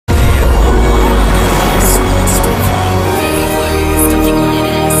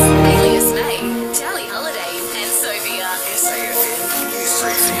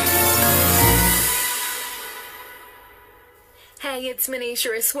it's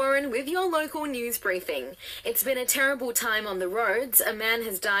Vanishea-Arez with your local news briefing. It's been a terrible time on the roads. A man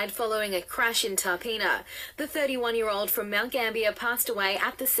has died following a crash in Tarpina. The 31-year-old from Mount Gambier passed away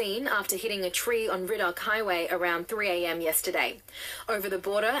at the scene after hitting a tree on Riddock Highway around 3 a.m. yesterday. Over the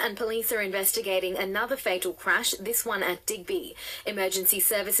border, and police are investigating another fatal crash, this one at Digby. Emergency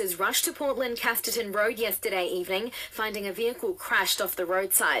services rushed to Portland-Casterton Road yesterday evening, finding a vehicle crashed off the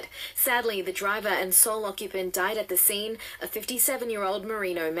roadside. Sadly, the driver and sole occupant died at the scene, a 57-year-old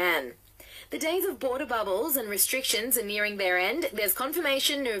Merino man. The days of border bubbles and restrictions are nearing their end. There's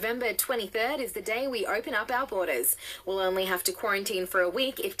confirmation November 23rd is the day we open up our borders. We'll only have to quarantine for a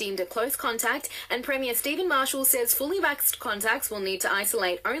week if deemed a close contact, and Premier Stephen Marshall says fully vaxxed contacts will need to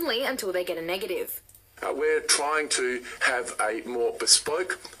isolate only until they get a negative. We're trying to have a more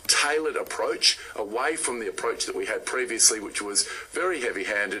bespoke, tailored approach away from the approach that we had previously, which was very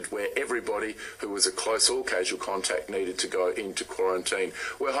heavy-handed, where everybody who was a close or casual contact needed to go into quarantine.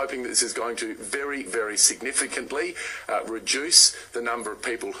 We're hoping that this is going to very, very significantly reduce the number of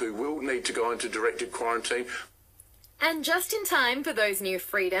people who will need to go into directed quarantine. And just in time for those new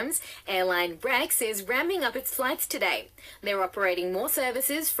freedoms, airline Rex is ramping up its flights today. They're operating more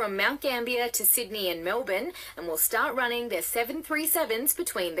services from Mount Gambier to Sydney and Melbourne, and will start running their 737s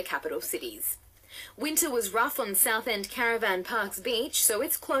between the capital cities. Winter was rough on Southend Caravan Park's beach, so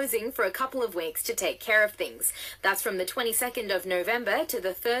it's closing for a couple of weeks to take care of things. That's from the 22nd of November to the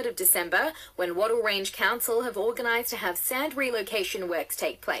 3rd of December, when Wattle Range Council have organised to have sand relocation works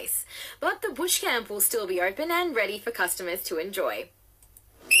take place. But the bush camp will still be open and ready for customers to enjoy.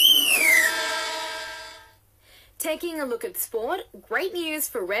 Taking a look at sport, great news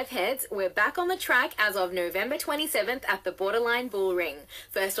for Rev heads. We're back on the track as of November 27th at the Borderline Bull Ring.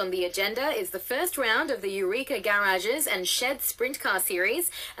 First on the agenda is the first round of the Eureka Garages and Shed Sprint Car Series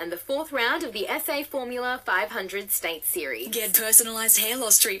and the fourth round of the SA Formula 500 State Series. Get personalised hair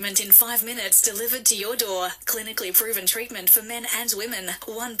loss treatment in 5 minutes delivered to your door. Clinically proven treatment for men and women.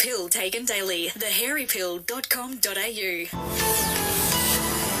 One pill taken daily. thehairypill.com.au.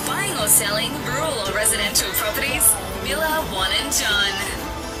 Buying or selling rural or residential properties? Miller, One and John.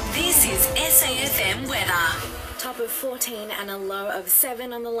 This is SAFM weather. Top of 14 and a low of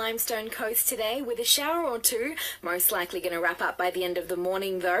 7 on the Limestone coast today, with a shower or two. Most likely going to wrap up by the end of the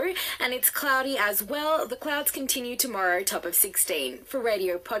morning though, and it's cloudy as well. The clouds continue tomorrow, top of 16. For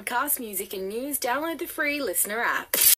radio, podcast, music and news, download the free Listener app.